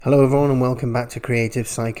Hello everyone and welcome back to Creative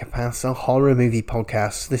Psychopaths, a horror movie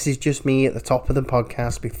podcast. This is just me at the top of the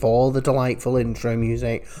podcast before the delightful intro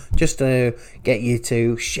music, just to get you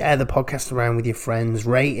to share the podcast around with your friends,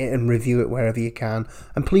 rate it and review it wherever you can.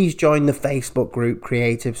 And please join the Facebook group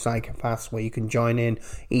Creative Psychopaths, where you can join in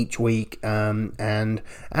each week and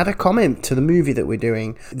add a comment to the movie that we're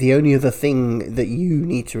doing. The only other thing that you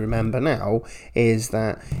need to remember now is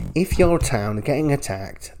that if your town are getting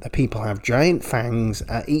attacked, the people have giant fangs,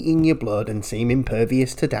 eating your blood and seem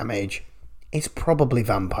impervious to damage, it's probably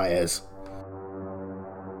vampires.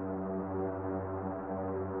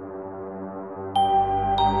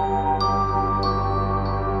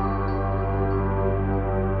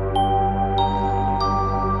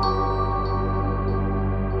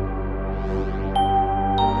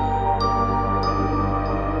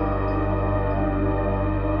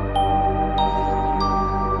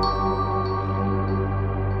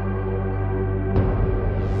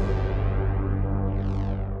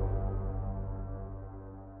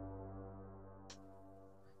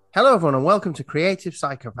 Hello everyone and welcome to Creative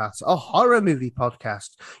Psychopaths, a horror movie podcast.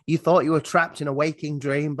 You thought you were trapped in a waking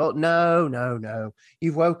dream, but no.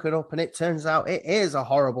 You've woken up and it turns out it is a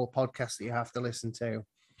horrible podcast that you have to listen to.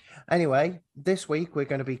 Anyway, this week we're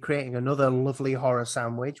going to be creating another lovely horror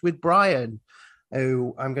sandwich with Brian,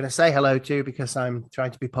 who I'm going to say hello to because I'm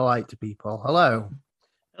trying to be polite to people. Hello.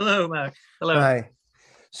 Hello, Mark. Hello. Hi.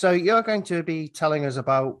 So you're going to be telling us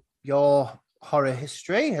about your horror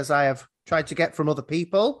history, as I have tried to get from other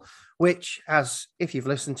people, which, as if you've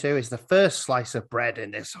listened to, is the first slice of bread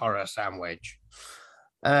in this horror sandwich.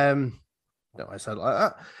 Don't I sound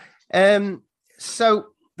like that? So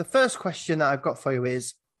the first question that I've got for you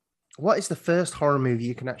is, what is the first horror movie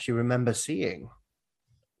you can actually remember seeing?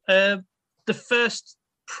 The first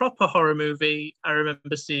proper horror movie I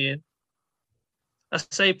remember seeing, I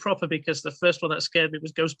say proper because the first one that scared me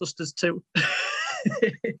was Ghostbusters 2.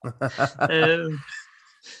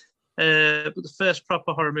 But the first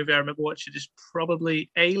proper horror movie I remember watching is probably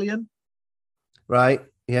Alien. Right,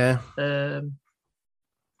 yeah. Trying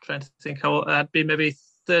to think how I'd be, maybe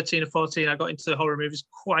 13 or 14. I got into horror movies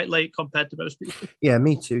quite late compared to most people. Yeah,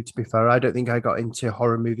 me too, to be fair. I don't think I got into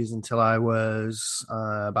horror movies until I was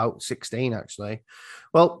about 16, actually.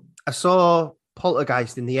 Well, I saw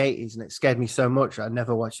Poltergeist in the 80s and it scared me so much I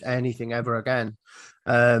never watched anything ever again.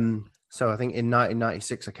 So I think in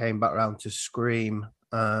 1996 I came back around to Scream.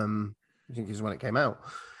 I think is when it came out.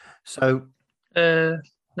 So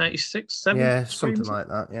 96, 7. Yeah, Screams. something like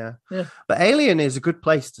that. Yeah. But Alien is a good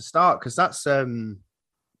place to start because that's I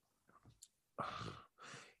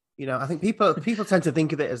think people tend to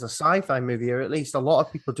think of it as a sci-fi movie, or at least a lot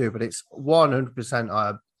of people do, but it's 100%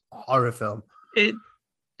 a horror film. It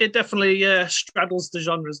definitely straddles the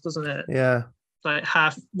genres, doesn't it? Yeah. Like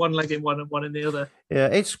half one leg in one and one in the other. Yeah,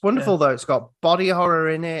 it's wonderful though. It's got body horror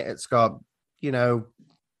in it. It's got,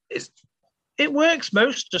 it works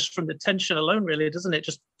most just from the tension alone, really, doesn't it?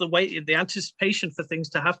 Just the wait, the anticipation for things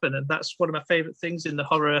to happen, and that's one of my favorite things in the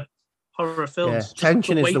horror films. Yeah,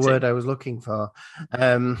 tension is the word I was looking for. I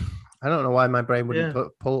don't know why my brain wouldn't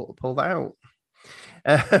pull that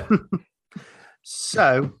out.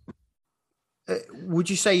 So, would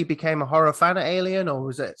you say you became a horror fan at Alien, or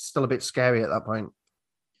was it still a bit scary at that point?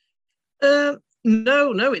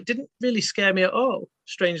 No, it didn't really scare me at all,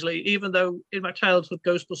 strangely, even though in my childhood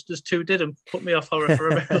Ghostbusters 2 didn't put me off horror for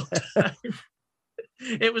a very long time.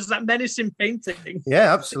 It was that menacing painting.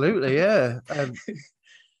 Yeah, absolutely, yeah. And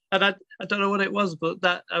I don't know what it was, but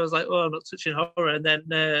that I was like, oh, I'm not touching horror. And then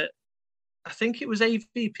I think it was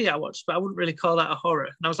AVP I watched, but I wouldn't really call that a horror.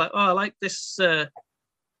 And I was like, oh, I like this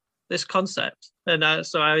concept. And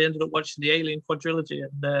so I ended up watching the Alien quadrilogy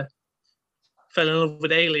and fell in love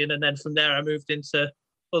with Alien, and then from there I moved into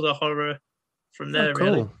other horror from there.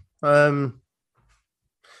 Cool.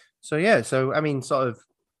 Really. So I mean, sort of.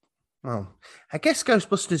 Well, I guess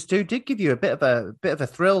Ghostbusters 2 did give you a bit of a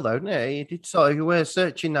thrill, though, didn't it? You were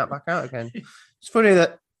searching that back out again. It's funny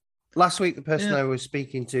that last week the person I was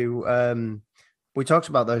speaking to, we talked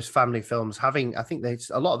about those family films having. I think a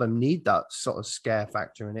lot of them need that sort of scare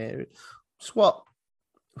factor in it. It's what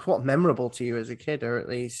memorable to you as a kid, or at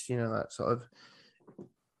least that sort of.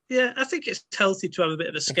 Yeah, I think it's healthy to have a bit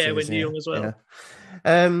of a scare when you're young as well.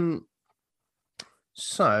 Yeah.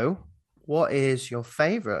 So, what is your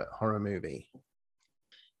favorite horror movie?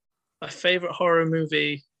 My favorite horror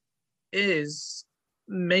movie is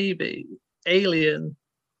maybe Alien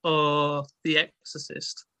or The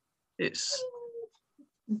Exorcist.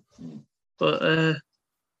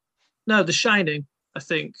 No, The Shining. I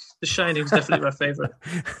think The Shining is definitely my favorite.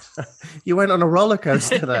 You went on a roller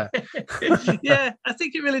coaster there. Yeah, I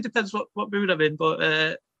think it really depends what mood I'm in.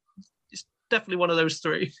 But definitely one of those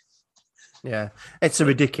three. Yeah, it's a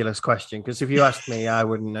ridiculous question because if you asked me, I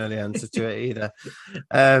wouldn't know the answer to it either.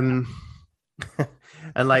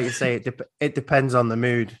 And like you say, it depends on the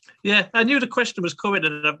mood. Yeah, I knew the question was coming,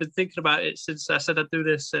 and I've been thinking about it since I said I'd do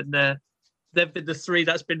this. And they've been the three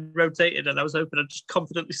that's been rotated, and I was hoping I'd just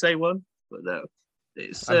confidently say one, but no,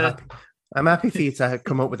 it's. I'm happy for you to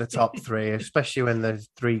come up with a top three, especially when there's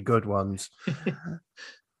three good ones.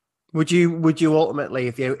 Would you ultimately,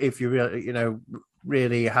 if you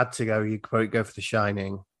really had to go, you'd probably go for The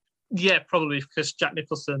Shining? Yeah, probably because Jack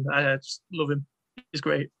Nicholson. I just love him. He's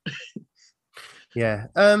great. Yeah.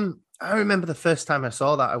 I remember the first time I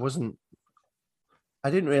saw that, I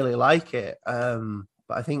didn't really like it. But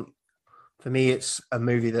I think for me, it's a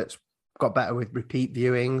movie that's got better with repeat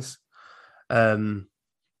viewings.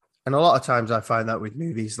 And a lot of times I find that with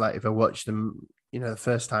movies, like if I watch them, the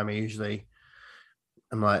first time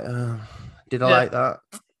I'm like, did I like that?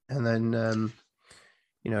 And then,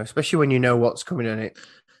 especially when you know what's coming in, it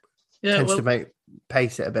tends to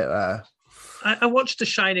pace it a bit better. I watched The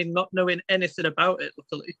Shining not knowing anything about it,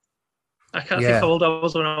 luckily. I can't think how old I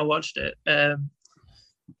was when I watched it.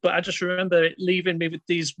 But I just remember it leaving me with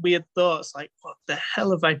these weird thoughts, like, what the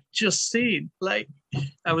hell have I just seen? Like,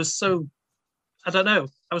 I was so, I don't know.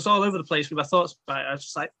 I was all over the place with my thoughts about it. I was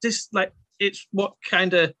just like, this, like, it's what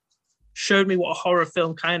kind of showed me what a horror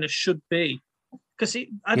film kind of should be. Because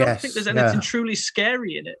I don't think there's anything truly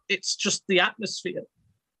scary in it. It's just the atmosphere.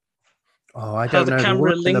 Oh, I don't know. How the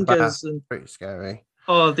camera lingers. And pretty scary.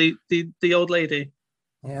 Oh, the old lady.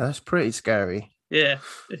 Yeah, that's pretty scary. Yeah.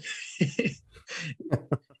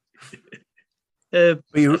 For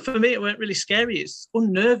me, it weren't really scary. It's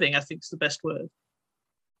unnerving, I think is the best word.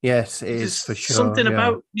 Yes, it is for sure. Something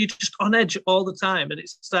about you just on edge all the time. And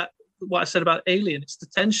it's that, what I said about Alien, it's the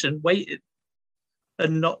tension, waiting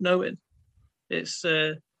and not knowing. It's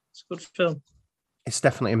a good film. It's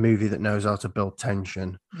definitely a movie that knows how to build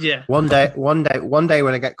tension. Yeah. One day when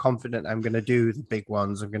I get confident, I'm going to do the big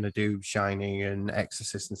ones. I'm going to do Shining and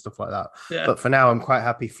Exorcist and stuff like that. Yeah. But for now, I'm quite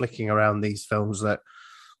happy flicking around these films that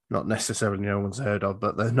not necessarily no one's heard of,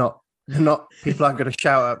 but they're not people aren't going to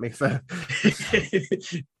shout at me for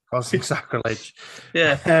causing sacrilege.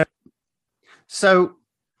 Yeah. So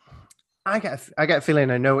I get a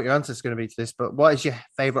feeling I know what your answer is going to be to this, but what is your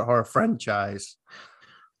favorite horror franchise?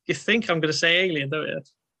 You think I'm going to say Alien, don't you?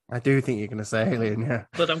 I do think you're going to say Alien, yeah.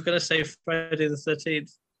 But I'm going to say Friday the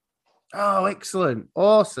 13th. Oh, excellent.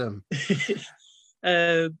 Awesome.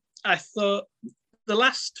 I thought the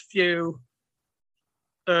last few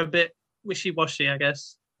are a bit wishy-washy, I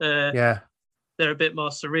guess. Yeah. They're a bit more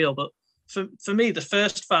surreal, but for me, the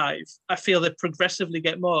first five, I feel they progressively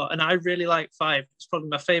get more, and I really like 5. It's probably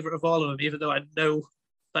my favourite of all of them, even though I know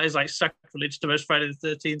that is like sacrilege to most Friday the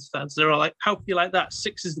 13th fans. They're all like, how can you like that?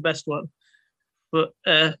 6 is the best one. But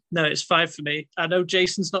no, it's 5 for me. I know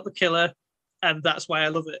Jason's not the killer, and that's why I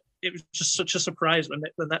love it. It was just such a surprise when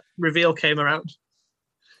that reveal came around.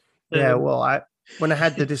 Yeah, well, when I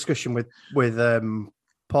had the discussion with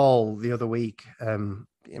Paul the other week,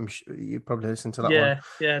 you probably listened to that one.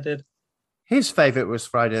 Yeah, I did. His favourite was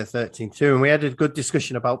Friday the 13th too, and we had a good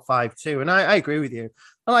discussion about 5 too. And I agree with you.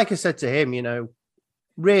 And like I said to him,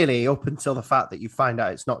 really up until the fact that you find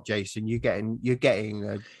out it's not Jason, you're getting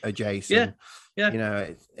a Jason. Yeah.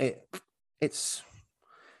 It's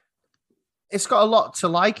got a lot to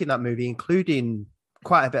like in that movie, including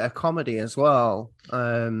quite a bit of comedy as well.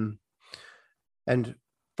 And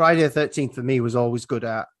Friday the 13th for me was always good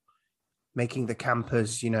at making the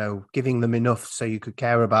campers, giving them enough so you could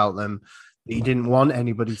care about them. You didn't want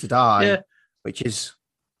anybody to die, which is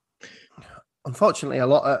unfortunately a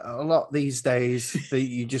lot these days that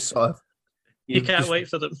you just sort of you can't wait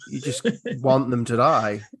for them. You just want them to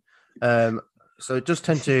die. So it does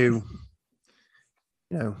tend to,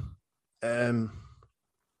 not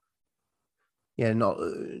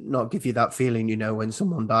give you that feeling, when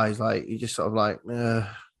someone dies, like you just sort of like,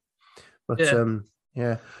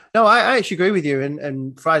 yeah. No, I actually agree with you.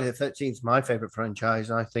 And Friday the 13th is my favorite franchise.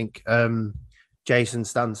 I think Jason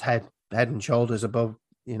stands head and shoulders above,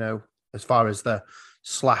 as far as the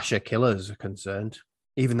slasher killers are concerned,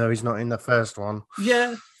 even though he's not in the first one.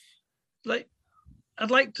 Yeah. Like,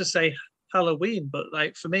 I'd like to say Halloween, but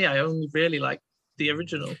like for me, I only really like the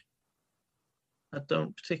original. I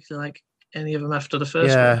don't particularly like any of them after the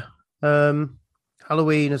first one.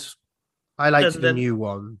 Halloween is, I liked the new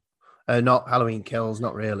one. Not Halloween Kills,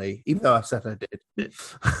 not really. Even though I said I did.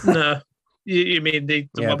 No, you mean the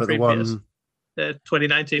one but previous, the one,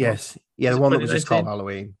 2019. Yes, the one that was just called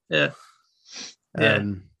Halloween. Yeah.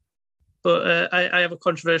 But I have a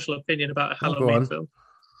controversial opinion about a Halloween film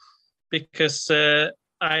because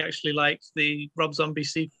I actually liked the Rob Zombie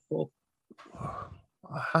sequel.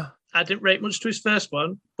 I didn't rate much to his first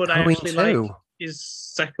one, but Halloween I actually 2. like his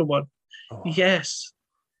second one. Oh. Yes.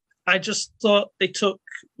 I just thought they took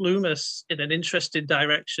Loomis in an interesting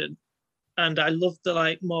direction. And I loved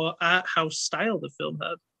the more art house style the film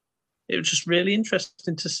had. It was just really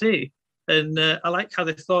interesting to see. And I like how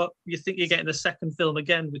they thought, you think you're getting a second film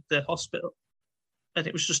again with the hospital. And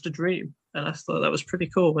it was just a dream. And I thought that was pretty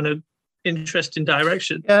cool and an interesting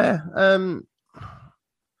direction. Yeah.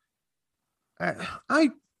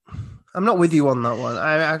 I'm not with you on that one.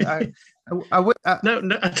 I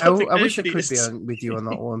wish I could be with you on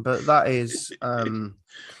that one, but that is,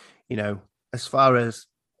 as far as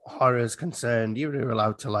horror is concerned, you're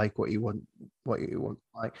allowed to like what you want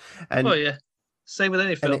like. And yeah, same with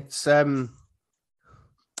any film. And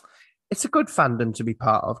it's a good fandom to be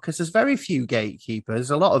part of because there's very few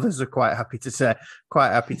gatekeepers. A lot of us are quite happy to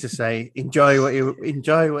say enjoy what you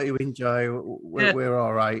enjoy. We're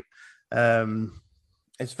all right.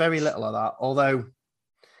 It's very little of that, although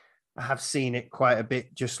I have seen it quite a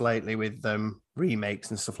bit just lately with remakes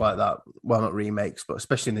and stuff like that. Well, not remakes, but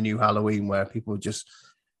especially in the new Halloween where people are just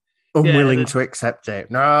unwilling to accept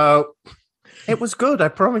it. No, it was good. I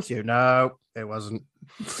promise you. No, it wasn't.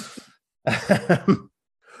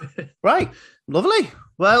 Right. Lovely.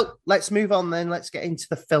 Well, let's move on then. Let's get into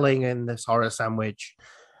the filling in this horror sandwich.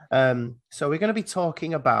 So we're going to be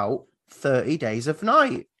talking about 30 Days of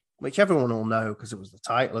Night, which everyone will know because it was the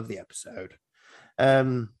title of the episode.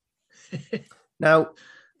 Now,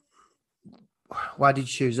 why did you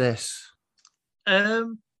choose this? I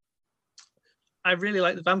really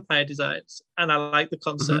like the vampire designs and I like the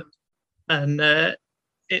concept. Mm-hmm. And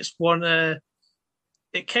it's one...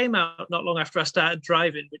 it came out not long after I started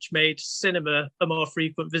driving, which made cinema a more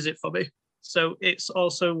frequent visit for me. So it's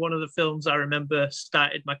also one of the films I remember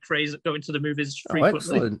started my craze at going to the movies frequently.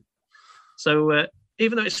 Excellent. So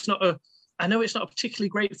even though I know it's not a particularly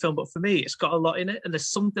great film, but for me, it's got a lot in it. And there's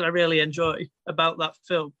something I really enjoy about that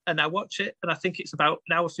film. And I watch it and I think it's about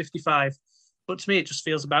an hour 55. But to me, it just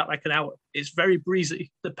feels about like an hour. It's very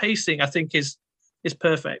breezy. The pacing, I think, is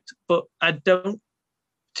perfect. But I don't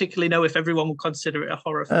particularly know if everyone would consider it a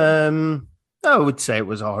horror film. I would say it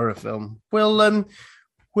was a horror film. We'll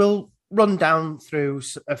run down through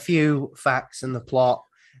a few facts and the plot,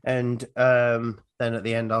 and then at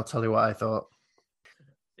the end I'll tell you what I thought.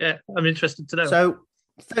 Yeah, I'm interested to know. So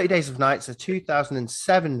 30 Days of Night's a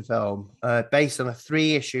 2007 film based on a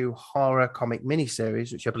 3-issue horror comic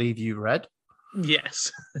miniseries, which I believe you've read.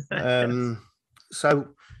 Yes. So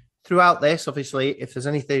throughout this, obviously, if there's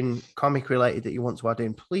anything comic related that you want to add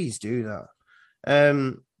in, please do that.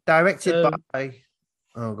 Directed by...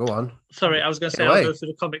 Oh, go on. Sorry, I was going to say I'll go through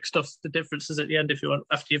the comic stuff, the differences at the end if you want,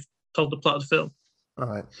 after you've told the plot of the film. All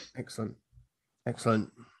right. Excellent.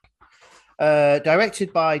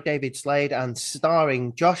 Directed by David Slade and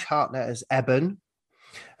starring Josh Hartnett as Eben,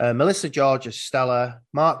 Melissa George as Stella,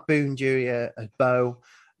 Mark Boone Jr. as Bo,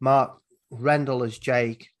 Mark Rendell as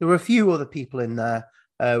Jake. There were a few other people in there.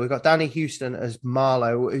 We've got Danny Houston as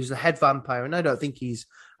Marlowe, who's the head vampire, and I don't think he's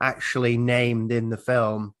actually named in the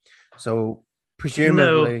film. So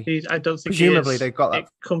presumably, no, I don't think presumably they've got that. It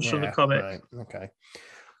comes from the comic. Right, okay.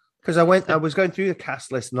 Because I was going through the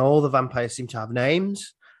cast list, and all the vampires seem to have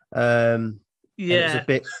names. Yeah, a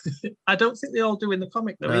bit... I don't think they all do in the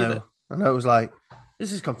comic though either. I know, it was like,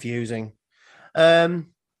 this is confusing.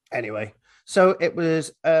 Anyway. So it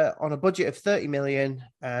was on a budget of 30 million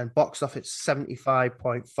and box office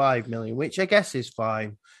 75.5 million, which I guess is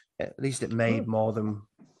fine. At least it made more than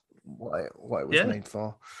what it was made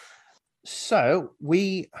for. So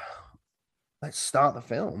let's start the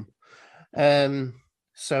film.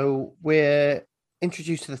 So we're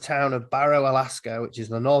introduced to the town of Barrow, Alaska, which is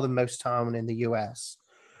the northernmost town in the US.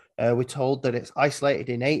 We're told that it's isolated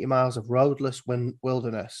in 80 miles of roadless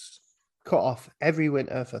wilderness, cut off every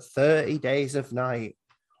winter for 30 days of night.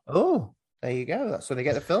 Oh, there you go. That's where they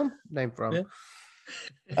get the film name from.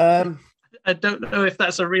 Yeah. I don't know if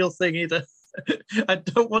that's a real thing either. I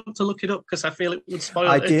don't want to look it up because I feel it would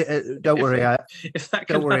spoil it. Don't worry.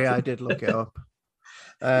 Don't worry. I did look it up.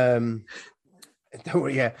 Don't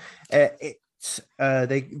worry. Yeah.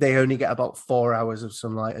 They only get about 4 hours of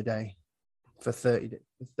sunlight a day for 30 days.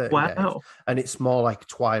 And it's more like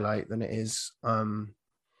twilight than it is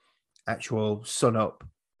actual sun up,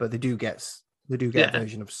 but they do get a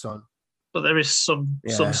version of sun. But there is some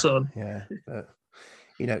sun. Yeah. But,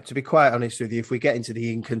 to be quite honest with you, if we get into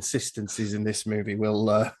the inconsistencies in this movie,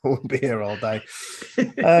 we'll be here all day.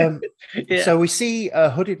 So we see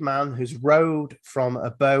a hooded man who's rowed from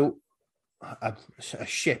a boat, a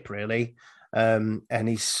ship really, and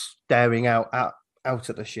he's staring out at out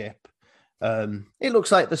at the ship. It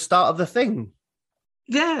looks like the start of The Thing.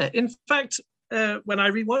 Yeah, in fact, when I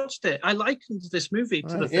rewatched it, I likened this movie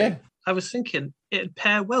to The Thing. I was thinking it'd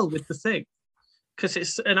pair well with The Thing because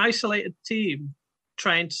it's an isolated team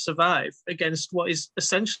trying to survive against what is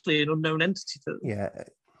essentially an unknown entity to them. Yeah.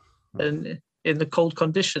 And in the cold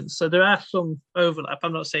conditions. So there are some overlap.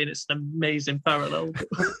 I'm not saying it's an amazing parallel.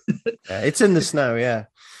 But yeah, it's in the snow, yeah.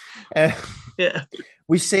 Yeah.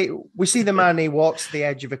 We see the man, he walks to the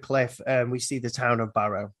edge of a cliff, and we see the town of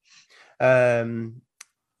Barrow.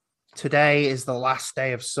 Today is the last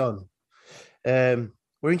day of sun. We're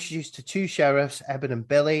introduced to two sheriffs, Eben and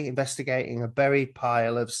Billy, investigating a buried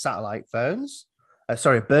pile of satellite phones.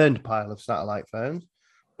 A burned pile of satellite phones.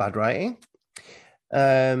 Bad writing.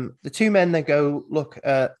 The two men then go look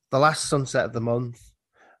at the last sunset of the month,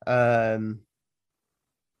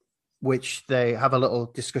 which they have a little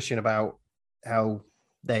discussion about how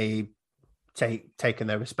they taken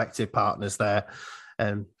their respective partners there.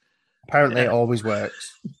 Apparently, it always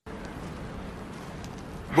works.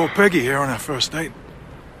 Brought Peggy here on our first date.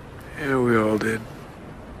 Yeah, we all did.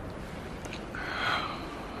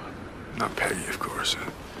 Not Peggy, of course.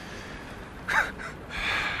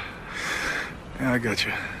 Yeah, I got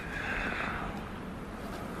you.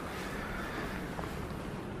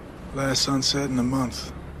 Last sunset in a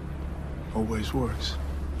month. Always works.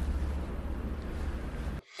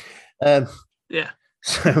 Yeah.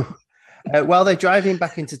 So while they're driving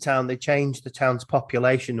back into town, they change the town's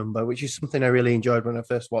population number, which is something I really enjoyed when I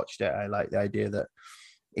first watched it. I like the idea that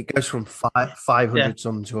it goes from 500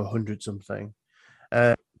 some to 100 something.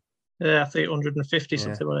 Yeah, I think 150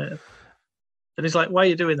 something like it. And he's like, "Why are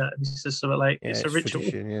you doing that?" And he says something like, "It's a ritual."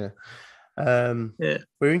 Tradition,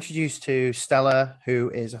 We're introduced to Stella, who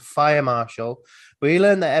is a fire marshal. We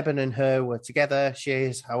learn that Eben and her were together. She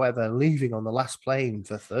is, however, leaving on the last plane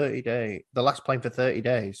for 30 days. The last plane for 30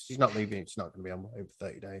 days. She's not leaving. She's not going to be on plane for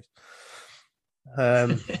 30 days.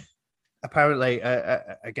 Apparently,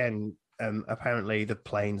 apparently the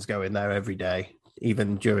planes go in there every day,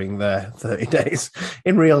 even during their 30 days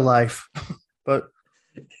in real life. But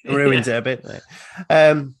it ruins it a bit.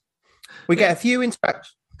 We get a few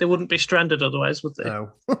interactions. They wouldn't be stranded otherwise, would they?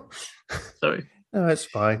 No. Sorry. No, it's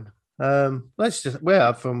fine. We'll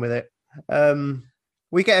have fun with it.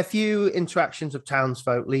 We get a few interactions of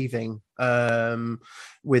townsfolk leaving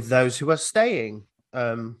with those who are staying.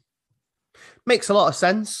 Makes a lot of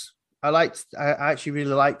sense. I actually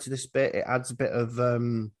really liked this bit. It adds a bit of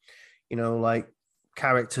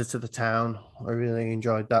character to the town. I really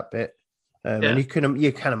enjoyed that bit. And you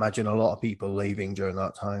can imagine a lot of people leaving during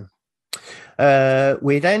that time.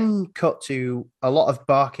 We then cut to a lot of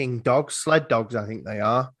barking dogs, sled dogs, I think they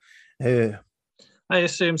are. I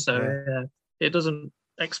assume so. Yeah. It doesn't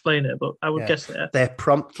explain it, but I would guess they are. They're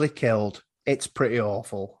promptly killed. It's pretty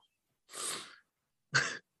awful.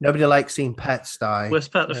 Nobody likes seeing pets die.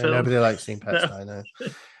 Worst part of the film. Nobody likes seeing pets die.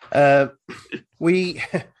 No. We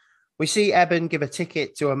see Eben give a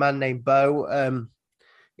ticket to a man named Bo.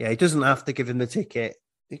 He doesn't have to give him the ticket.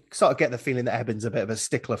 You sort of get the feeling that Eben's a bit of a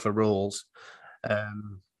stickler for rules.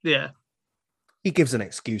 He gives an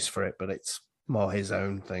excuse for it, but it's more his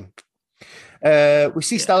own thing. We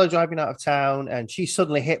see Stella driving out of town, and she's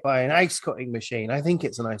suddenly hit by an ice cutting machine. I think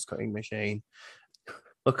it's an ice cutting machine.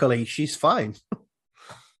 Luckily, she's fine.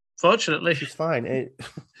 Fortunately, she's fine.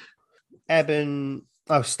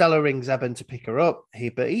 Stella rings Eben to pick her up,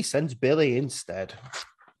 but he sends Billy instead.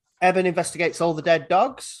 Eben investigates all the dead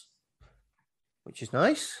dogs, which is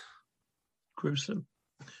nice. Gruesome.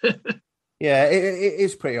 Yeah, it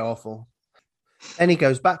is pretty awful. Then he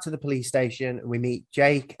goes back to the police station, and we meet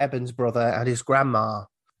Jake, Eben's brother, and his grandma.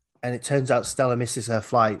 And it turns out Stella misses her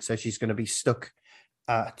flight, so she's going to be stuck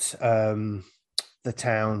at the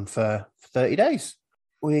town for 30 days.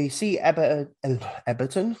 We see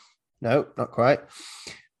Eberton. No, not quite.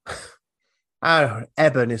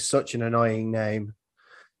 Eben is such an annoying name.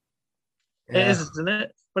 It is, isn't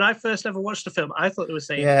it? When I first ever watched the film, I thought they were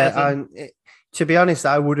saying Evan. To be honest,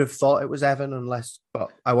 I would have thought it was Evan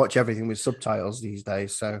but I watch everything with subtitles these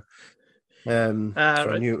days, so I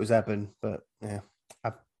knew it was Eben. But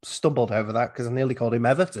I've stumbled over that because I nearly called him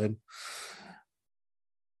Everton.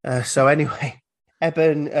 So anyway,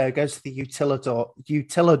 Eben goes to the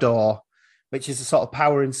Utilidor, which is a sort of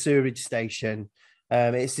power and sewerage station.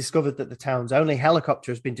 It's discovered that the town's only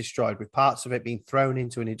helicopter has been destroyed, with parts of it being thrown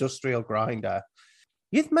into an industrial grinder.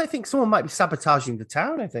 You might think someone might be sabotaging the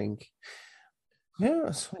town, I think.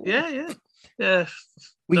 Yeah.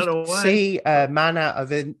 We see a man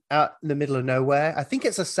out in the middle of nowhere. I think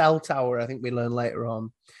it's a cell tower, I think we learn later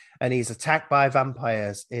on. And he's attacked by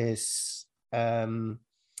vampires.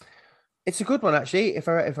 It's a good one actually, if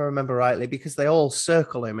I remember rightly, because they all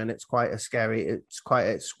circle him, and it's quite a scary Yeah.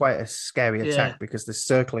 attack because they're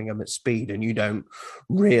circling him at speed, and you don't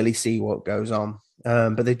really see what goes on.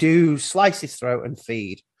 But they do slice his throat and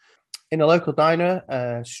feed. In a local diner,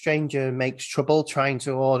 a stranger makes trouble trying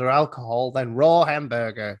to order alcohol, then raw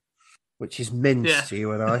hamburger, which is mince to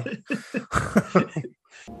you and I.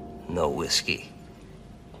 No whiskey.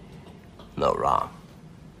 No rum.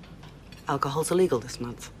 Alcohol's illegal this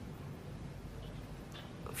month.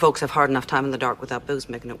 Folks have hard enough time in the dark without booze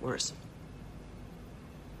making it worse.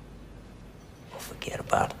 Forget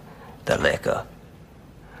about the liquor,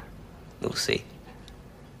 Lucy.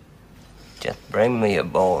 Just bring me a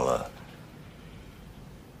bowl of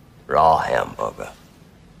raw hamburger.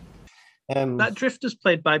 That drifter's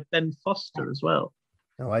played by Ben Foster as well.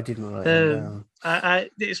 No, I didn't write him down.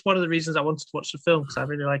 It's one of the reasons I wanted to watch the film because I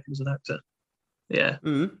really like him as an actor. Yeah.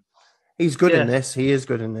 Mm-hmm. He's good in this. He is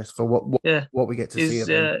good in this for what we get to see of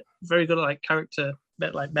him. He's very good at like character,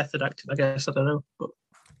 like method acting, I guess. I don't know. But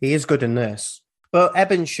he is good in this. But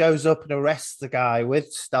Eben shows up and arrests the guy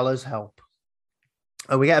with Stella's help.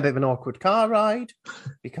 And we get a bit of an awkward car ride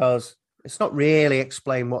because it's not really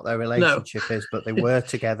explained what their relationship is, but they were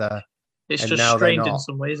together. It's just strained in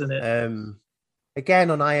some ways, isn't it?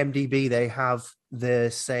 Again, on IMDb, they have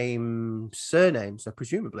the same surname, so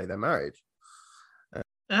presumably they're married.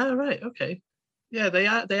 Right, okay. Yeah, they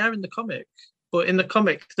are in the comic. But in the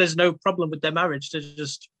comic, there's no problem with their marriage. They're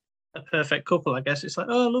just a perfect couple, I guess. It's like,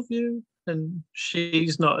 oh, I love you. And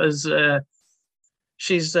she's not as...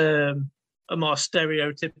 she's a more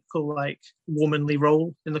stereotypical, like, womanly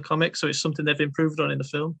role in the comic, so it's something they've improved on in the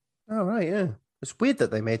film. Oh, right, yeah. It's weird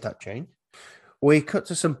that they made that change. We cut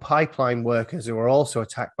to some pipeline workers who are also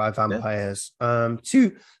attacked by vampires. There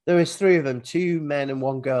is three of them, 2 men and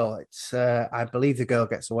 1 girl. It's I believe the girl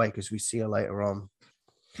gets away because we see her later on.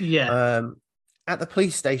 Yeah. At the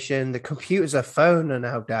police station, the computers and phone are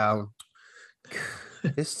now down.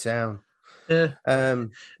 This town. Yeah.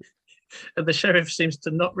 And the sheriff seems to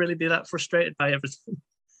not really be that frustrated by everything.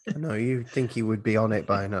 I know, you'd think he would be on it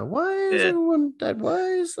by now. Why is everyone dead? Why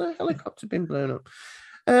is the helicopter been blown up?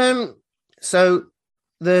 So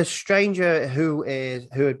the stranger who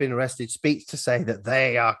had been arrested speaks to say that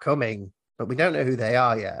they are coming, but we don't know who they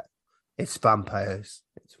are yet. It's vampires.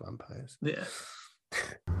 Yeah.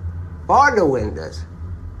 Bar the windows.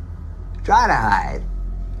 Try to hide.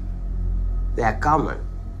 They're coming.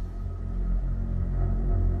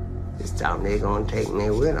 This time they're gonna take me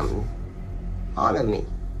with them. Honor me.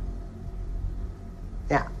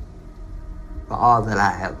 Yeah. For all that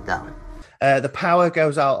I have done. The power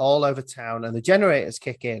goes out all over town and the generators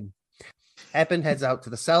kick in. Eben heads out to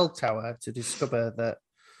the cell tower to discover that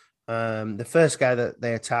the first guy that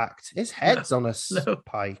they attacked, his head's on a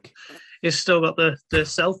spike. He's still got the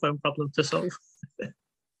cell phone problem to solve.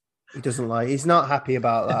 He's not happy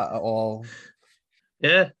about that at all.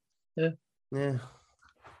 Yeah.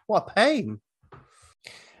 What a pain.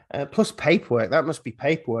 Plus paperwork. That must be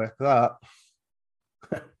paperwork, that.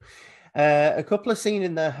 A couple of scenes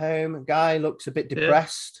in their home. A guy looks a bit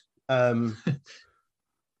depressed. Which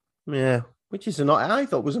is I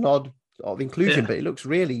thought was an odd inclusion, but he looks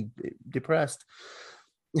really depressed.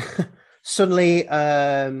 Suddenly,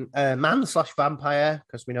 a man/vampire,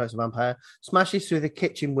 because we know it's a vampire, smashes through the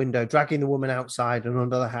kitchen window, dragging the woman outside and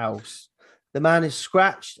under the house. The man is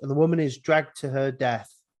scratched and the woman is dragged to her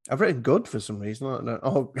death. I've written good for some reason.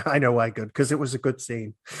 I know why good, because it was a good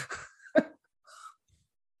scene.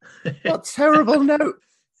 What terrible note.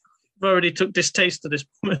 I've already took distaste to this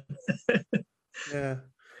woman. Yeah.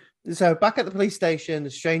 So back at the police station,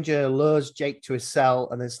 the stranger lures Jake to his cell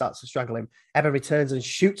and then starts to strangle him. Eben returns and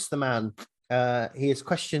shoots the man. He is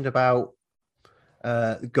questioned about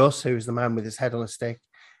Gus, who's the man with his head on a stick.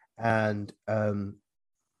 And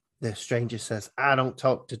the stranger says, I don't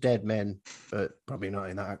talk to dead men, but probably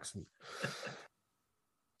not in that accent.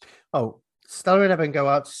 Stella and Eben go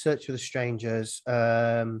out to search for the strangers,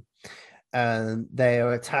 and they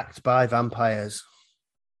are attacked by vampires.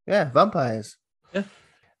 Yeah, vampires. Yeah.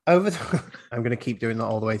 I'm going to keep doing that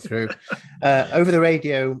all the way through. Over the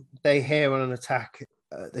radio, they hear on an attack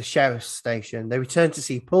at the sheriff's station. They return to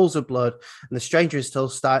see pools of blood, and the stranger is still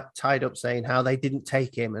tied up, saying how they didn't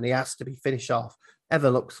take him, and he has to be finished off.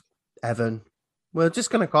 Evan. We're just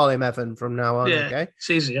going to call him Evan from now on. Yeah, okay, it's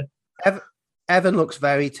easier. Evan looks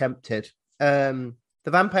very tempted. The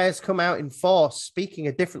vampires come out in force, speaking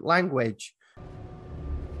a different language.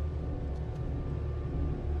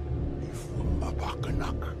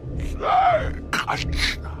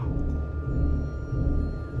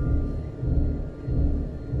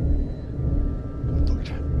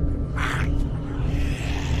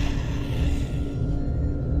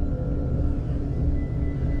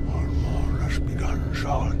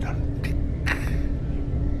 Charlatan.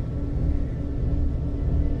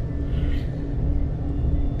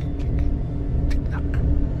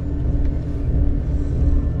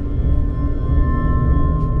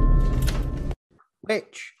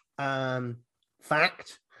 Which,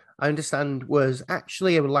 fact, I understand was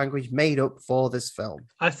actually a language made up for this film.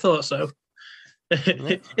 I thought so.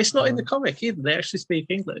 It's not in the comic either. They actually speak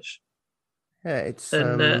English. Yeah, it's.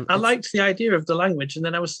 And I liked the idea of the language. And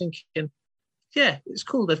then I was thinking, yeah, it's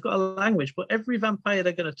cool. They've got a language, but every vampire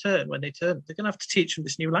they're going to turn, when they turn, they're going to have to teach them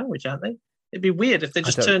this new language, aren't they? It'd be weird if they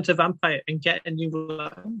just turn to vampire and get a new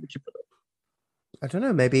language. I don't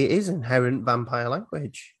know. Maybe it is inherent vampire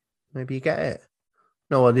language. Maybe you get it.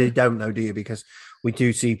 No, well, you don't know, do you? Because we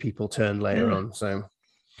do see people turn later on. So,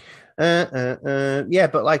 yeah,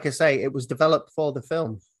 but like I say, it was developed for the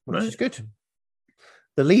film, which is good.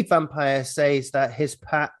 The lead vampire says that his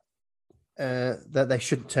pack, that they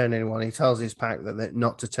shouldn't turn anyone. He tells his pack that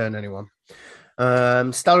not to turn anyone.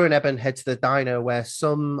 Stella and Eben head to the diner where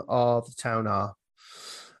some of the town are.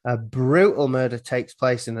 A brutal murder takes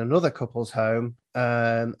place in another couple's home,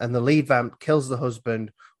 and the lead vamp kills the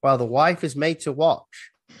husband while the wife is made to watch.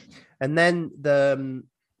 And then the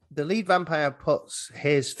lead vampire puts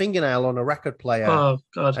his fingernail on a record player. Oh,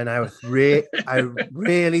 God. And I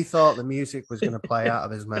really thought the music was going to play out of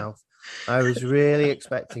his mouth. I was really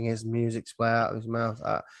expecting his music to play out of his mouth.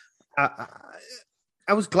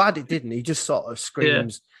 I was glad it didn't. He just sort of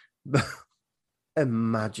screams. Yeah.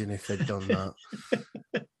 Imagine if they'd done that.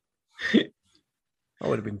 That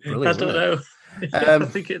would have been brilliant. I don't know. I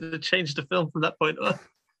think it would have changed the film from that point on.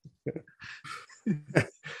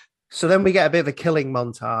 So then we get a bit of a killing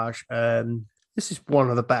montage. This is one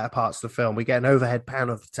of the better parts of the film. We get an overhead pan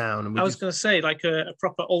of the town. And I was going to say, like a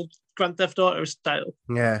proper old Grand Theft Auto style.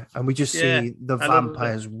 Yeah, and we just see the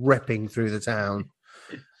vampires ripping through the town.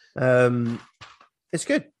 It's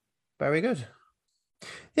good. Very good.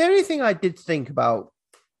 The only thing I did think about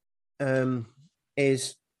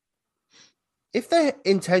is if their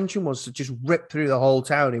intention was to just rip through the whole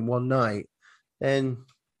town in one night, then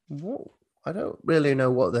I don't really know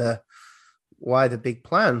why the big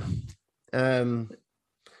plan. Yeah,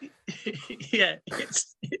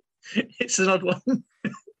 it's an odd one.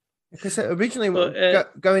 Because originally,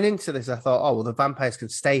 going into this, I thought, oh, well, the vampires can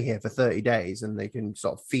stay here for 30 days and they can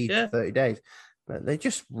sort of feed for 30 days. But they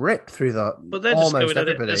just rip through but they're just going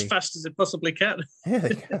everybody. At it as fast as they possibly can. Yeah,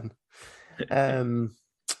 they can.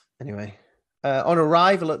 Anyway, on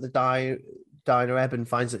arrival at the diner, Eben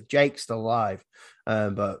finds that Jake's still alive,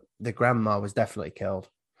 but the grandma was definitely killed.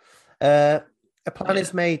 A plan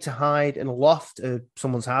is made to hide in a loft of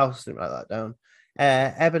someone's house. Didn't write that down.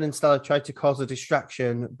 Eben and Stella try to cause a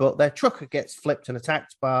distraction, but their truck gets flipped and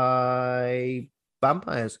attacked by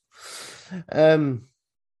vampires.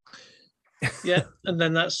 Yeah, and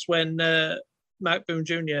then that's when Mark Boone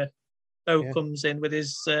Jr. comes in with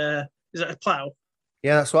his, is that a plough?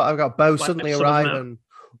 Yeah, that's what I've got. Bo suddenly arrives and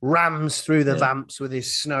rams through the vamps with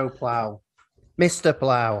his snow plough. Mr.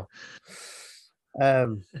 Plough. I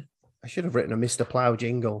should have written a Mr. Plough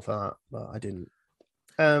jingle for that, but I didn't.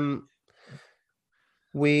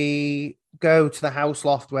 We go to the house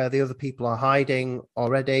loft where the other people are hiding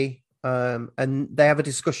already, and they have a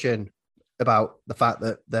discussion about the fact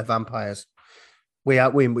that they're vampires.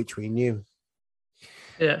 Which we knew.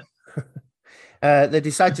 Yeah. They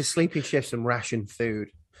decide to sleep in shifts and ration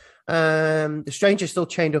food. The stranger still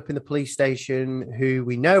chained up in the police station, who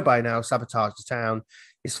we know by now sabotaged the town,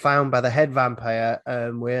 is found by the head vampire.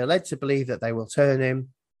 We're led to believe that they will turn him.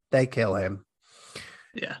 They kill him.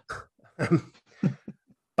 Yeah.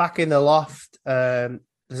 Back in the loft, there's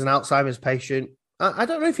an Alzheimer's patient. I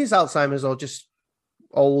don't know if he's Alzheimer's or just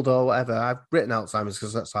old or whatever. I've written Alzheimer's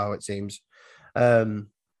because that's how it seems. And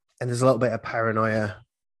there's a little bit of paranoia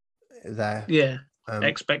there. Yeah,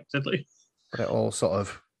 expectedly. But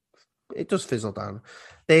it does fizzle down.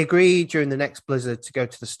 They agree during the next blizzard to go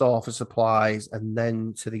to the store for supplies and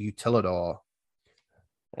then to the Utilidor.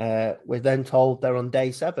 We're then told they're on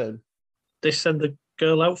day 7. They send the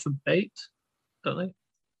girl out for bait, don't they?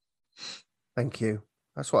 Thank you.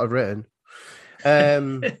 That's what I've written.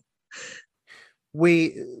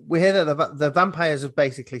 We hear that the vampires have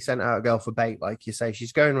basically sent out a girl for bait, like you say.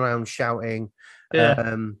 She's going around shouting.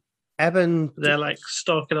 Yeah. Eben, they're like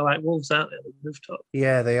stalking her like wolves out there on the rooftop.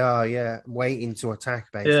 Yeah, they are. Yeah, waiting to attack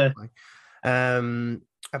basically. Yeah.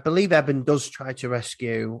 I believe Eben does try to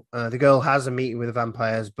rescue. The girl has a meeting with the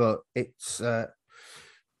vampires, but it's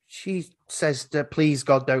she says, "Please,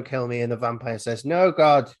 God, don't kill me," and the vampire says, "No,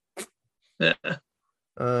 God." Yeah.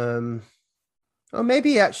 Or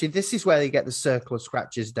maybe actually this is where they get the circle of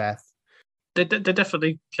scratches death. They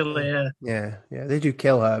definitely kill her. Yeah, they do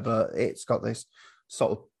kill her, but it's got this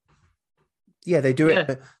sort of they do Yeah.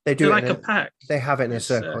 it. They do They're it like a pack. They have it in a It's,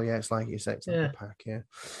 circle. Yeah, it's like you say, it's like yeah. a pack. Yeah.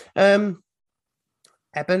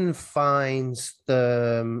 Eben finds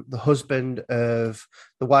the husband of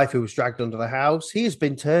the wife who was dragged under the house. He has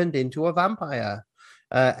been turned into a vampire.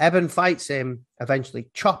 Eben fights him, eventually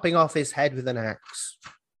chopping off his head with an axe.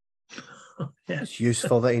 Yeah. It's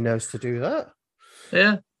useful that he knows to do that.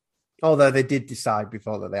 Yeah. Although they did decide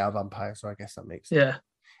before that they are vampires, so I guess that makes sense. Yeah.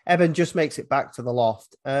 Eben just makes it back to the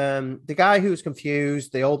loft. The guy who's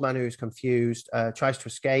confused, the old man who's confused, tries to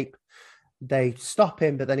escape. They stop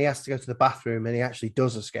him, but then he has to go to the bathroom, and he actually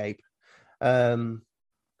does escape. The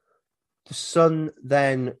son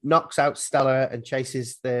then knocks out Stella and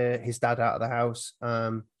chases his dad out of the house.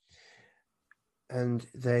 And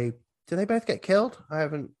do they both get killed? I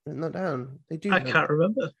haven't written that down. They do. I can't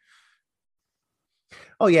remember.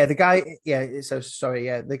 Oh yeah, the guy. Yeah, so sorry.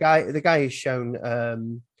 Yeah, the guy is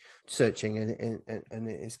shown searching and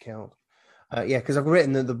it is killed. Because I've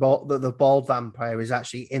written that the bald vampire is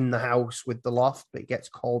actually in the house with the loft, but it gets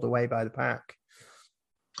called away by the pack.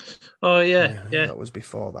 Oh yeah. That was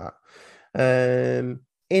before that.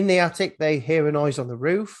 In the attic, they hear a noise on the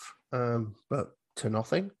roof, but to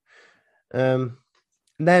nothing. And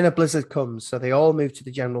then a blizzard comes, so they all move to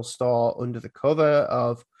the general store under the cover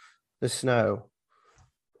of the snow.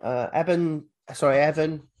 Evan,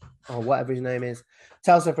 or whatever his name is,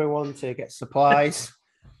 tells everyone to get supplies.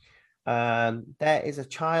 There is a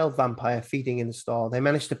child vampire feeding in the store. They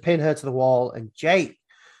manage to pin her to the wall, and Jake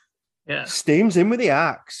steams in with the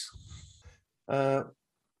axe.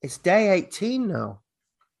 It's day 18 now.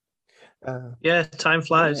 Time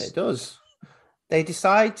flies. Yeah, it does. They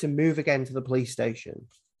decide to move again to the police station.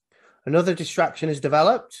 Another distraction is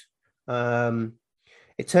developed.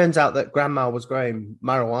 It turns out that Grandma was growing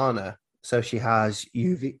marijuana, so she has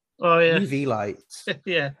UV lights.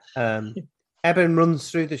 Yeah. Eben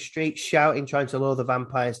runs through the street shouting, trying to lure the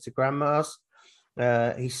vampires to Grandma's.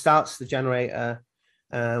 He starts the generator,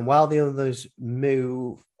 and while the others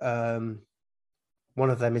move, one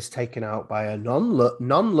of them is taken out by a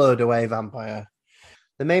non-lured away vampire.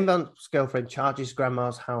 The main vamp's girlfriend charges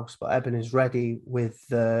Grandma's house, but Eben is ready with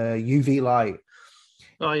the UV light.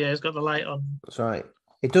 Oh yeah, he's got the light on. That's right.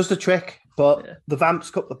 It does the trick, but the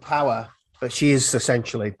vamps cut the power, but she is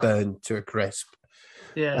essentially burned to a crisp.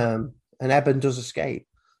 Yeah. And Eben does escape.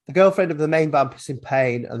 The girlfriend of the main vamp is in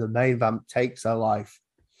pain, and the main vamp takes her life.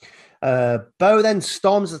 Bo then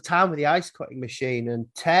storms the town with the ice cutting machine and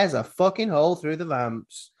tears a fucking hole through the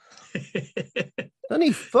vamps. Doesn't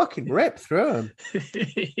he fucking rip through them?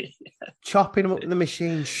 Chopping them up with the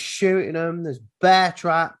machine, shooting them. There's bear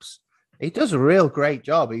traps. He does a real great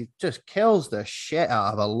job. He just kills the shit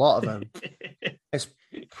out of a lot of them. It's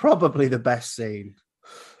probably the best scene.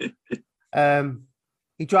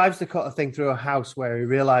 He drives the cutter thing through a house where he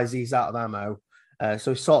realizes he's out of ammo.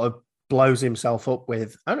 So he sort of blows himself up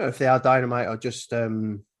with, I don't know if they are dynamite or just...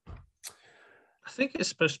 I think it's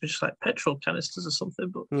supposed to be just like petrol canisters or something,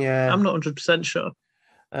 but yeah, I'm not 100% sure.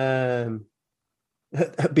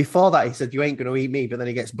 Before that, he said, "You ain't going to eat me," but then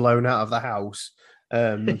he gets blown out of the house.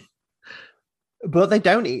 But they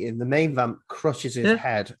don't eat him. The main vamp crushes his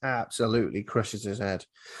head, absolutely crushes his head.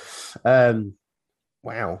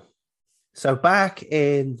 Wow. So back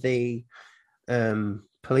in the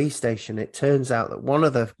police station, it turns out that one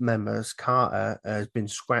of the members, Carter,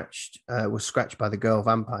 was scratched by the girl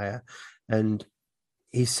vampire, and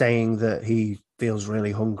he's saying that he feels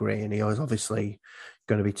really hungry, and he was obviously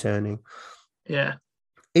going to be turning. Yeah.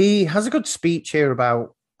 He has a good speech here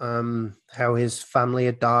about how his family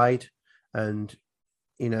had died, and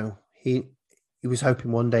he was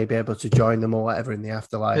hoping one day be able to join them or whatever in the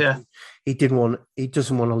afterlife. Yeah. He doesn't want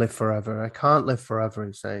to live forever. I can't live forever,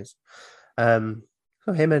 he says.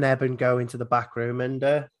 So him and Eben go into the back room,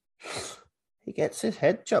 and he gets his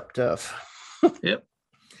head chopped off. Yep.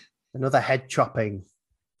 Another head chopping.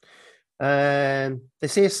 They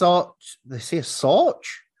see a torch.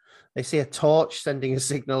 They see a torch sending a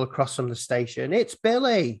signal across from the station. It's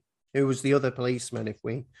Billy, who was the other policeman, if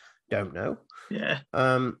we don't know. Yeah.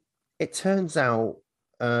 It turns out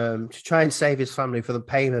to try and save his family from the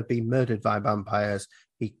pain of being murdered by vampires,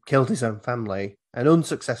 he killed his own family and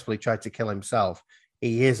unsuccessfully tried to kill himself.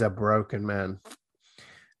 He is a broken man.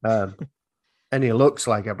 And he looks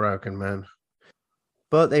like a broken man.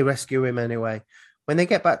 But they rescue him anyway. When they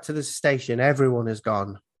get back to the station, everyone is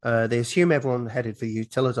gone. They assume everyone headed for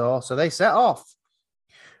Utilidor, so they set off.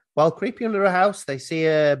 While creeping under a house, they see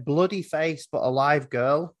a bloody face but alive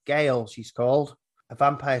girl, Gail, she's called. a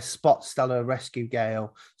vampire spots Stella rescue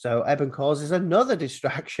Gale. So Eben causes another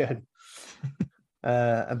distraction.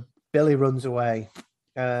 And Billy runs away.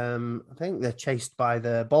 I think they're chased by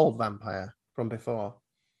the bald vampire from before.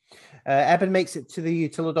 Eben makes it to the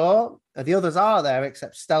Utilidor. The others are there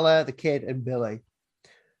except Stella, the kid, and Billy.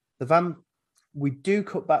 We do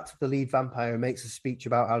cut back to the lead vampire who makes a speech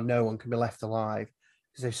about how no one can be left alive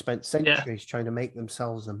because they've spent centuries trying to make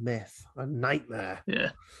themselves a myth, a nightmare.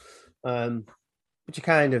 Yeah. Which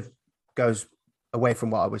kind of goes away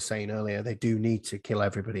from what I was saying earlier. They do need to kill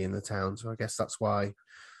everybody in the town, so I guess that's why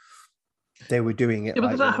they were doing it. Yeah,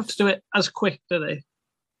 but they don't have to do it as quick, do they?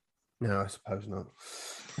 No, I suppose not.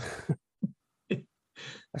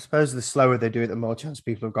 I suppose the slower they do it, the more chance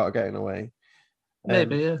people have got of getting away.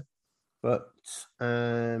 Maybe, yeah. But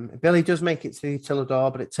Billy does make it to the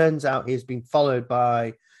Utilidor, but it turns out he's been followed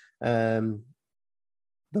by the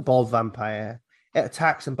bald vampire. It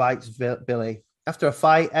attacks and bites Billy. After a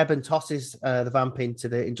fight, Eben tosses the vamp into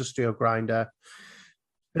the industrial grinder.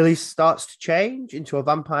 Billy starts to change into a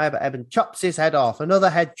vampire, but Eben chops his head off. Another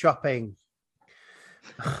head chopping.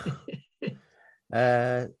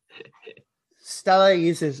 Stella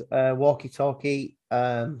uses a walkie-talkie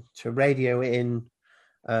to radio in.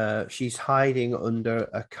 She's hiding under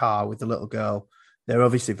a car with the little girl. They're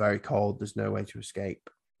obviously very cold. There's no way to escape.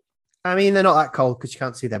 I mean, they're not that cold because you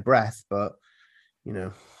can't see their breath, but, you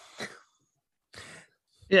know.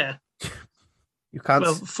 Yeah. You can't.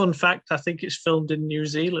 Well, fun fact, I think it's filmed in New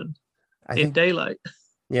Zealand in daylight.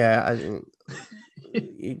 Yeah.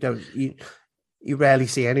 You rarely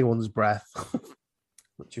see anyone's breath,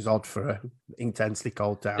 which is odd for an intensely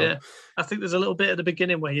cold town. Yeah. I think there's a little bit at the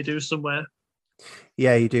beginning where you do somewhere.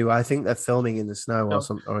 Yeah, you do. I think they're filming in the snow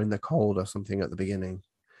or in the cold or something at the beginning.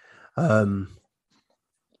 So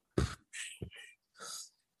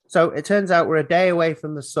it turns out we're a day away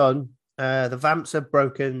from the sun. The vamps have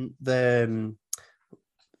broken the.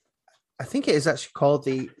 I think it is actually called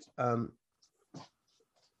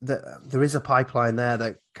there is a pipeline there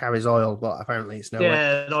that carries oil, but apparently it's nowhere.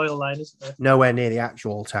 Yeah, an oil line, isn't there? Nowhere near the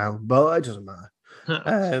actual town, but it doesn't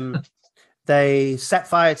matter. They set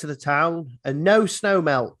fire to the town and no snow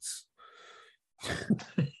melts.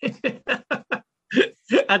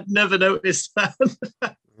 I'd never noticed that.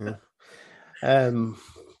 Yeah.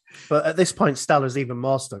 But at this point, Stella's even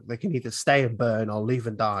more stuck. They can either stay and burn or leave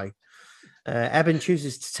and die. Eben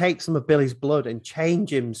chooses to take some of Billy's blood and change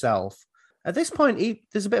himself. At this point,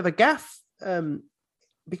 there's a bit of a gaffe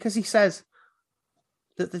because he says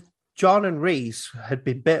that John and Reese had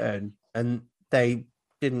been bitten and they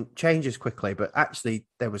didn't change as quickly, but actually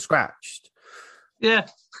they were scratched. Yeah.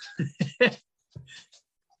 It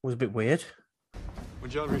was a bit weird.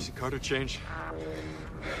 When John, Reese, and Carter changed,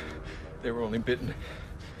 they were only bitten.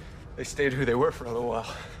 They stayed who they were for a little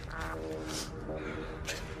while.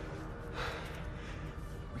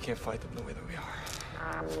 We can't fight them the way that we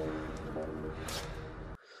are.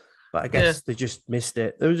 But I guess they just missed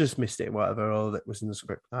it. They just missed it, whatever, or that was in the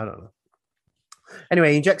script. I don't know.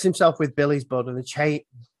 Anyway, he injects himself with Billy's blood and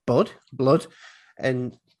blood,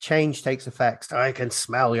 and change takes effect. I can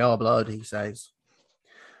smell your blood, he says.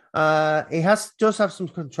 He does have some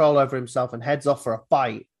control over himself and heads off for a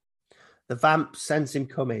fight. The vamp sends him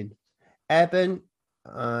coming. Eben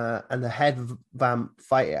and the head vamp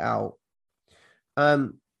fight it out.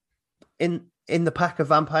 In the pack of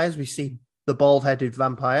vampires, we see the bald-headed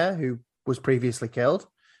vampire who was previously killed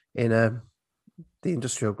in the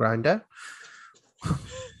industrial grinder.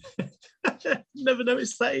 Never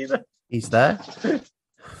noticed that either. He's there.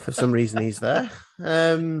 For some reason, he's there.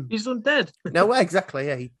 He's undead. No, exactly.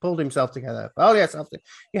 Yeah, he pulled himself together. Oh, yes,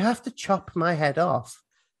 you have to chop my head off.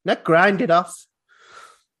 Not grind it off.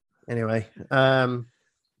 Anyway,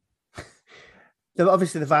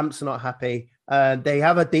 obviously the vamps are not happy. They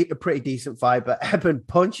have a pretty decent fight, but Eben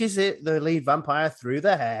punches the lead vampire through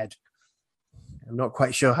the head. I'm not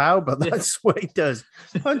quite sure how, but that's what he does.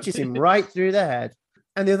 Punches him right through the head.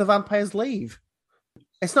 And the other vampires leave.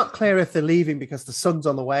 It's not clear if they're leaving because the sun's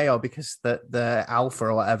on the way or because the alpha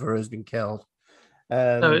or whatever has been killed.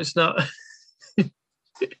 No, it's not.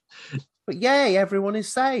 But yay, everyone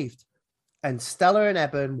is saved. And Stella and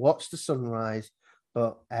Eben watch the sunrise,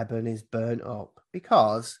 but Eben is burnt up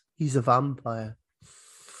because he's a vampire.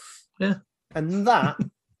 Yeah. And that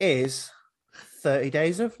is 30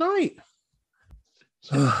 Days of Night.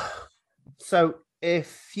 So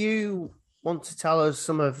if you want to tell us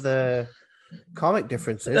some of the comic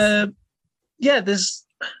differences. There's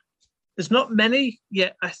not many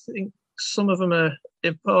yet. I think some of them are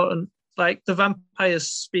important. Like the vampires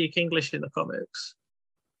speak English in the comics.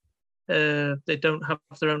 they don't have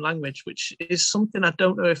their own language, which is something I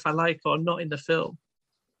don't know if I like or not in the film.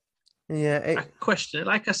 Yeah, I question it,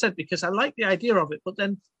 like I said, because I like the idea of it, but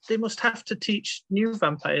then they must have to teach new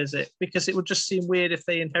vampires it, because it would just seem weird if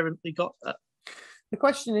they inherently got that. the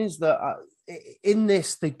question is that in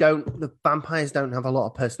this, the vampires don't have a lot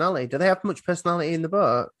of personality. Do they have much personality in the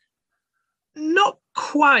book? Not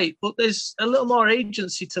quite, but there's a little more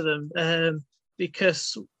agency to them,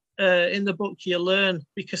 because in the book you learn,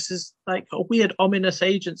 because there's like a weird ominous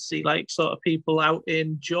agency, like sort of people out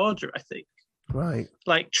in Georgia, I think. Right.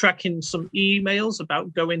 Like tracking some emails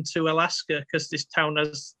about going to Alaska because this town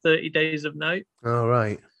has 30 days of night. Oh,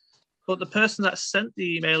 right. But the person that sent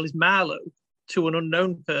the email is Marlowe to an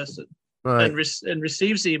unknown person, Right. and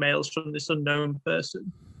receives emails from this unknown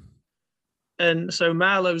person. And so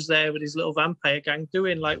Marlowe's there with his little vampire gang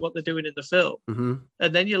doing like what they're doing in the film. Mm-hmm.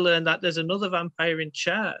 And then you learn that there's another vampire in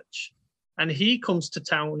charge, and he comes to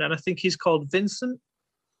town, and I think he's called Vincent.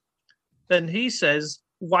 And he says,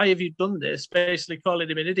 "Why have you done this?" Basically calling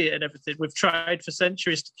him an idiot and everything. "We've tried for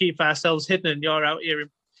centuries to keep ourselves hidden, and you're out here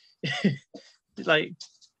like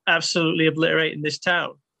absolutely obliterating this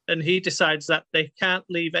town." And he decides that they can't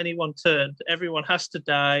leave anyone turned. Everyone has to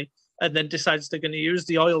die, and then decides they're going to use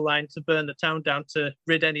the oil line to burn the town down to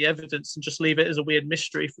rid any evidence and just leave it as a weird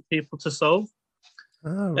mystery for people to solve.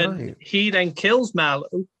 Oh, right. And he then kills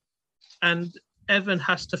Marlowe, and Evan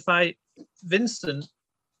has to fight Vincent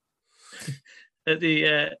at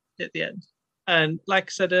the end. And like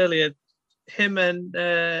I said earlier, him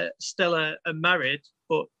and Stella are married,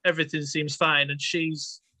 but everything seems fine, and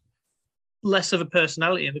she's less of a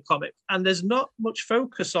personality in the comic. And there's not much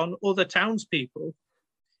focus on other townspeople.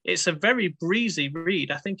 It's a very breezy read.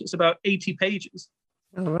 I think it's about 80 pages.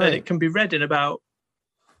 Oh, right. And it can be read in about,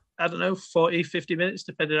 I don't know, 40, 50 minutes,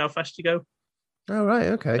 depending how fast you go. Oh, right.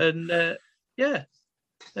 Okay. And I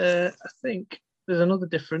think there's another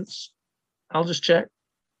difference. I'll just check.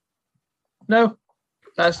 No,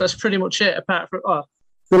 that's pretty much it. Apart from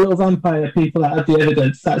the little vampire people that have the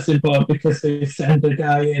evidence, that's important because they send a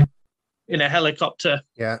guy in a helicopter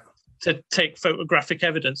to take photographic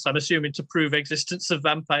evidence, I'm assuming, to prove existence of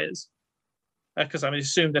vampires. Because I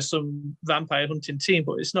assume there's some vampire hunting team,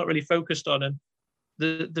 but it's not really focused on. And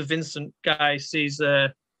the Vincent guy sees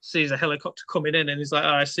a helicopter coming in, and he's like,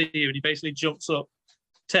 "Oh, I see you." And he basically jumps up,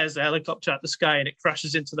 tears the helicopter out the sky, and it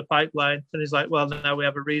crashes into the pipeline. And he's like, "Well, now we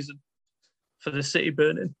have a reason for the city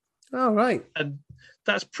burning." Oh, right. And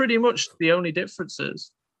that's pretty much the only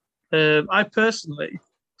differences. I personally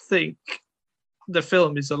think the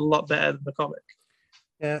film is a lot better than the comic.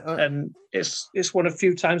 Yeah. And it's one of the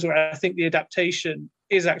few times where I think the adaptation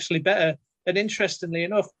is actually better. And interestingly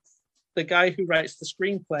enough, the guy who writes the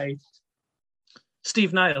screenplay,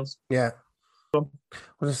 Steve Niles. Yeah.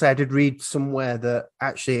 I did read somewhere that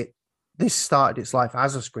actually this started its life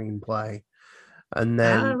as a screenplay, and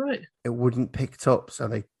then it wouldn't picked up.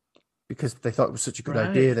 So because they thought it was such a good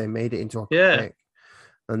idea, they made it into a comic.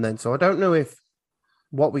 And then, so I don't know if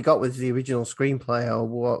what we got was the original screenplay or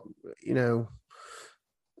what,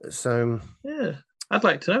 so. Yeah, I'd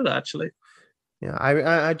like to know that, actually. Yeah,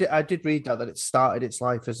 I did read that it started its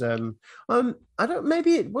life as I don't,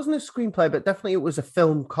 maybe it wasn't a screenplay, but definitely it was a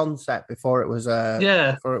film concept before it was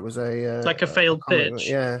before it was like a failed pitch.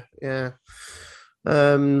 Yeah.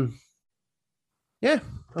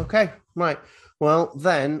 Okay, right. Well,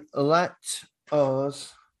 then let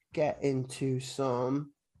us get into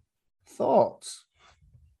some thoughts.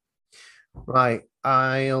 Right,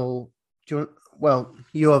 you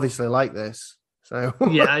obviously like this. So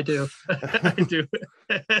yeah, I do. I do.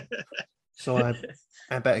 So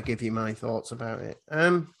I better give you my thoughts about it.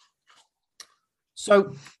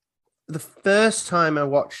 So the first time I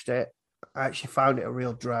watched it, I actually found it a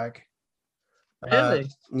real drag. Really?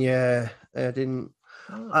 Yeah, I didn't.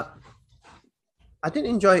 I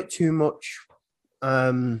didn't enjoy it too much,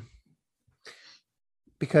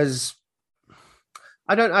 because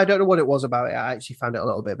I don't know what it was about it. I actually found it a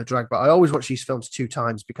little bit of a drag, but I always watch these films 2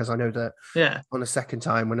 times because I know that on the second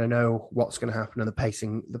time, when I know what's going to happen and the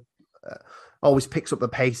pacing, always picks up the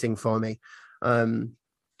pacing for me. I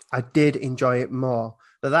did enjoy it more,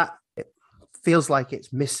 but it feels like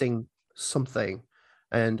it's missing something,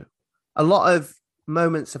 and a lot of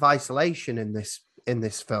moments of isolation in this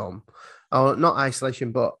film, or not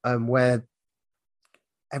isolation, but where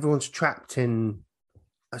everyone's trapped in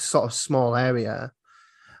a sort of small area.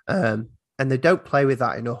 And they don't play with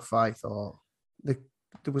that enough, I thought. There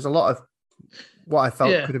was a lot of what I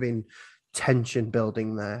felt could have been tension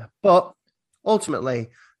building there. But ultimately,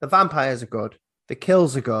 the vampires are good. The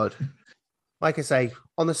kills are good. Like I say,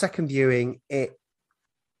 on the second viewing, it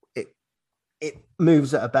it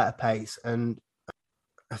moves at a better pace, and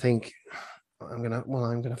I think I'm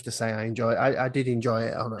gonna have to say I did enjoy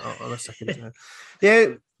it on a second turn.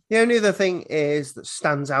 The only other thing is that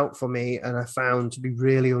stands out for me, and I found to be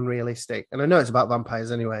really unrealistic, and I know it's about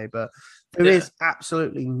vampires anyway, but there is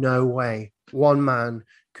absolutely no way one man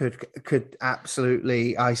could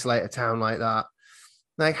absolutely isolate a town like that.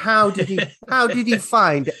 Like, how did he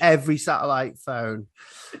find every satellite phone?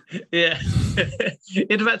 Yeah,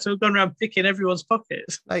 he'd have had to have gone around picking everyone's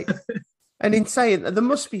pockets. Like, and in saying that, there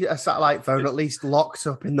must be a satellite phone at least locked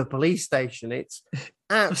up in the police station. It's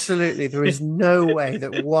absolutely, there is no way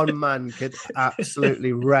that one man could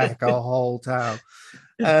absolutely wreck a whole town.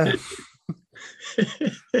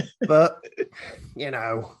 But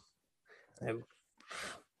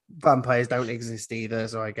vampires don't exist either,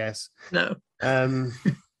 so I guess no.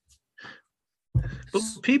 But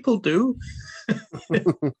people do.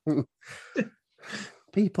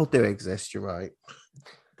 People do exist, you're right.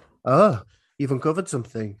 Oh, you've uncovered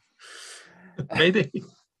something. Maybe.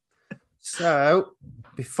 So,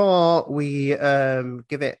 before we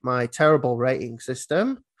give it my terrible rating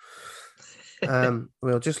system,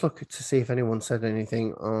 we'll just look to see if anyone said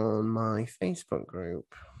anything on my Facebook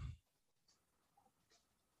group.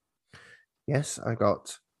 Yes, I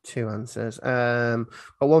got 2 answers. But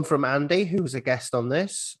one from Andy, who was a guest on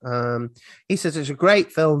this. He says it's a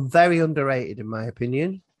great film, very underrated in my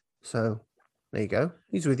opinion. So there you go.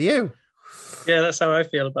 He's with you. Yeah, that's how I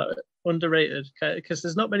feel about it. Underrated, because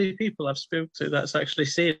there's not many people I've spoken to that's actually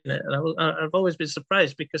seen it, and I've always been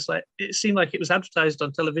surprised because it seemed like it was advertised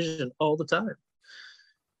on television all the time.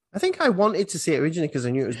 I think I wanted to see it originally because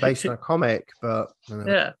I knew it was based on a comic, but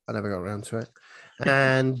I never got around to it.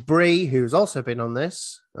 And Bree, who's also been on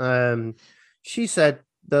this, she said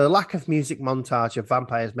the lack of music montage of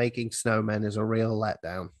vampires making snowmen is a real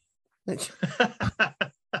letdown.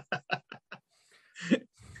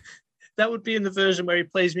 That would be in the version where he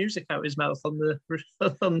plays music out his mouth on the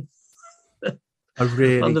on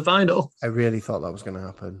the vinyl. I really thought that was going to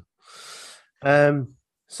happen.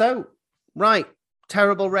 So, right,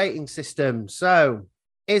 terrible rating system. So,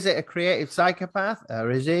 is it a creative psychopath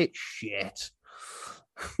or is it shit?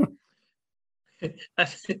 I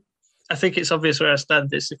think it's obvious where I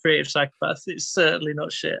stand. It's a creative psychopath. It's certainly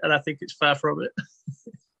not shit, and I think it's far from it.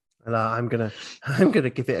 And I'm gonna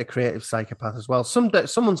give it a creative psychopath as well.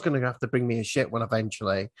 Someone's gonna have to bring me a shit one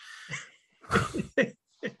eventually.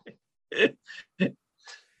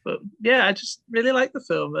 But yeah, I just really like the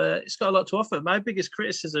film. It's got a lot to offer. My biggest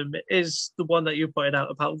criticism is the one that you pointed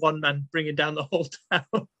out about one man bringing down the whole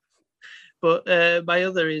town. But my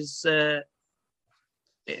other is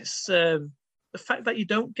it's the fact that you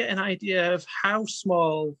don't get an idea of how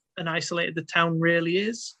small and isolated the town really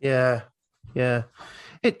is. Yeah.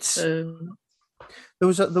 It's there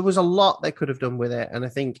was a lot they could have done with it, and I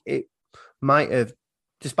think it might have,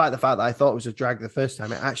 despite the fact that I thought it was a drag the first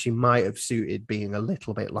time, it actually might have suited being a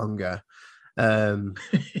little bit longer. But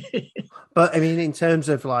I mean, in terms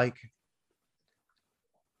of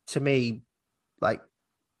to me,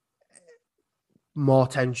 more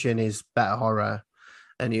tension is better horror,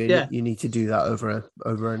 and you need to do that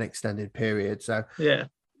over an extended period. So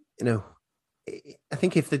I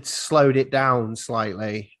think if they'd slowed it down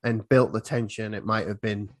slightly and built the tension, it might have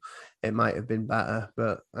been better.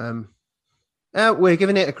 But we're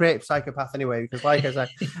giving it a creative psychopath anyway, because like I said,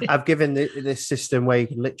 I've given this system where you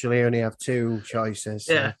can literally only have 2 choices.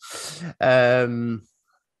 So, yeah. I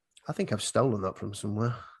think I've stolen that from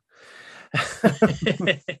somewhere.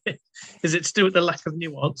 Is it still the lack of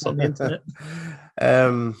nuance on the internet?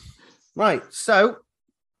 Right, so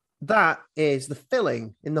that is the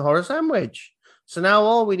filling in the horror sandwich. So now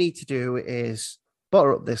all we need to do is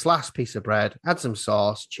butter up this last piece of bread, add some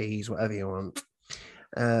sauce, cheese, whatever you want.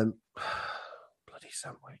 Bloody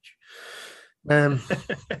sandwich.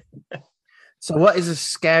 So what is a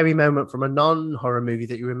scary moment from a non-horror movie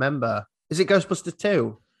that you remember? Is it Ghostbusters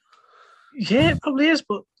 2? Yeah, it probably is,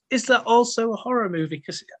 but is that also a horror movie?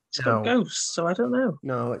 Because it's got ghosts, so I don't know.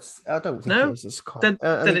 No, I don't think it is. It's then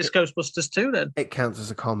it's Ghostbusters 2 then. It counts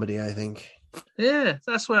as a comedy, I think. Yeah,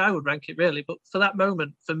 that's where I would rank it really. But for that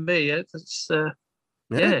moment, for me, it's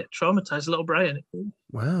it traumatized little Brian.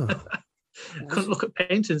 Wow. Couldn't look at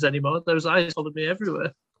paintings anymore. Those eyes followed me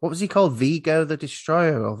everywhere. What was he called? Vigo the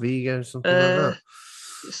Destroyer or Vigo something like that?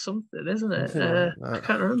 It's something, isn't it? I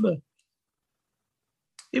can't remember.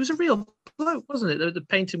 It was a real bloke, wasn't it? The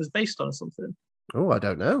painting was based on something. Oh, I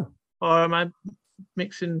don't know. Or am I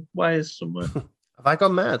mixing wires somewhere? Have I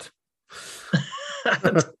gone mad? I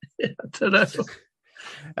don't know.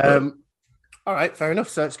 All right, fair enough.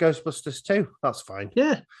 So it's Ghostbusters 2. That's fine.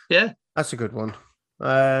 Yeah. That's a good one.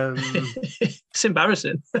 It's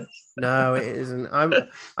embarrassing. No, it isn't.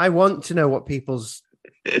 I want to know what people's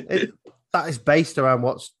that is based around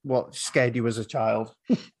what scared you as a child.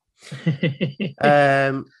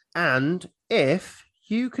 And if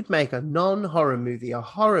you could make a non-horror movie a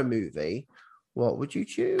horror movie, what would you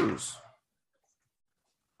choose?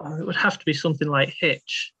 Oh, it would have to be something like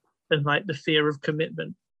Hitch and like the fear of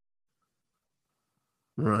commitment.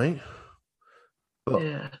 Right.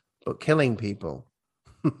 But killing people.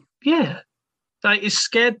 Yeah. Like he's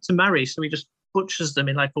scared to marry, so he just butchers them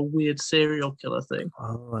in like a weird serial killer thing.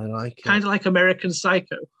 Oh, I like it. Kind of like American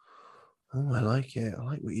Psycho. Oh, I like it. I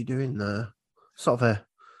like what you're doing there. Sort of a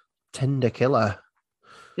tender killer.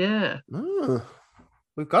 Yeah. Oh,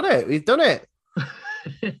 we've got it. We've done it.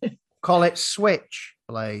 Call it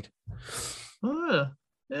Switchblade. Oh,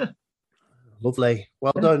 yeah. Lovely.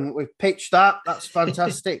 Well done. We've pitched that. That's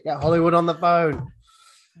fantastic. Get Hollywood on the phone.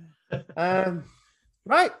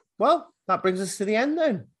 Right. Well, that brings us to the end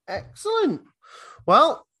then. Excellent.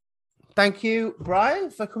 Well, thank you, Brian,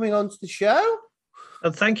 for coming on to the show.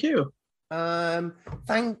 And thank you.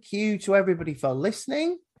 Thank you to everybody for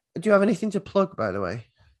listening. Do you have anything to plug, by the way?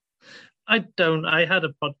 I don't. I had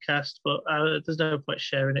a podcast, but there's no point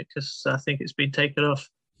sharing it because I think it's been taken off.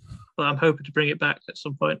 But I'm hoping to bring it back at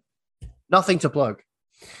some point. Nothing to plug.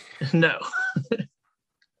 No.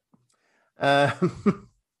 I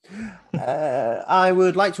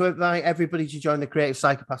would like to invite everybody to join the Creative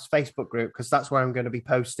Psychopaths Facebook group because that's where I'm going to be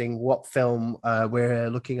posting what film we're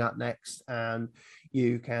looking at next, and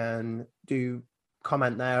you can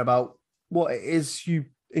comment there about what it is you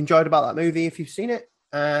enjoyed about that movie if you've seen it,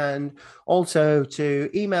 and also to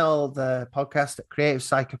email the podcast at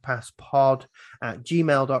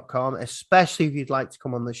creativepsychopathspod@gmail.com, especially if you'd like to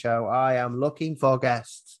come on the show. I am looking for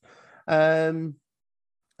guests. And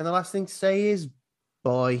the last thing to say is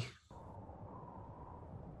bye.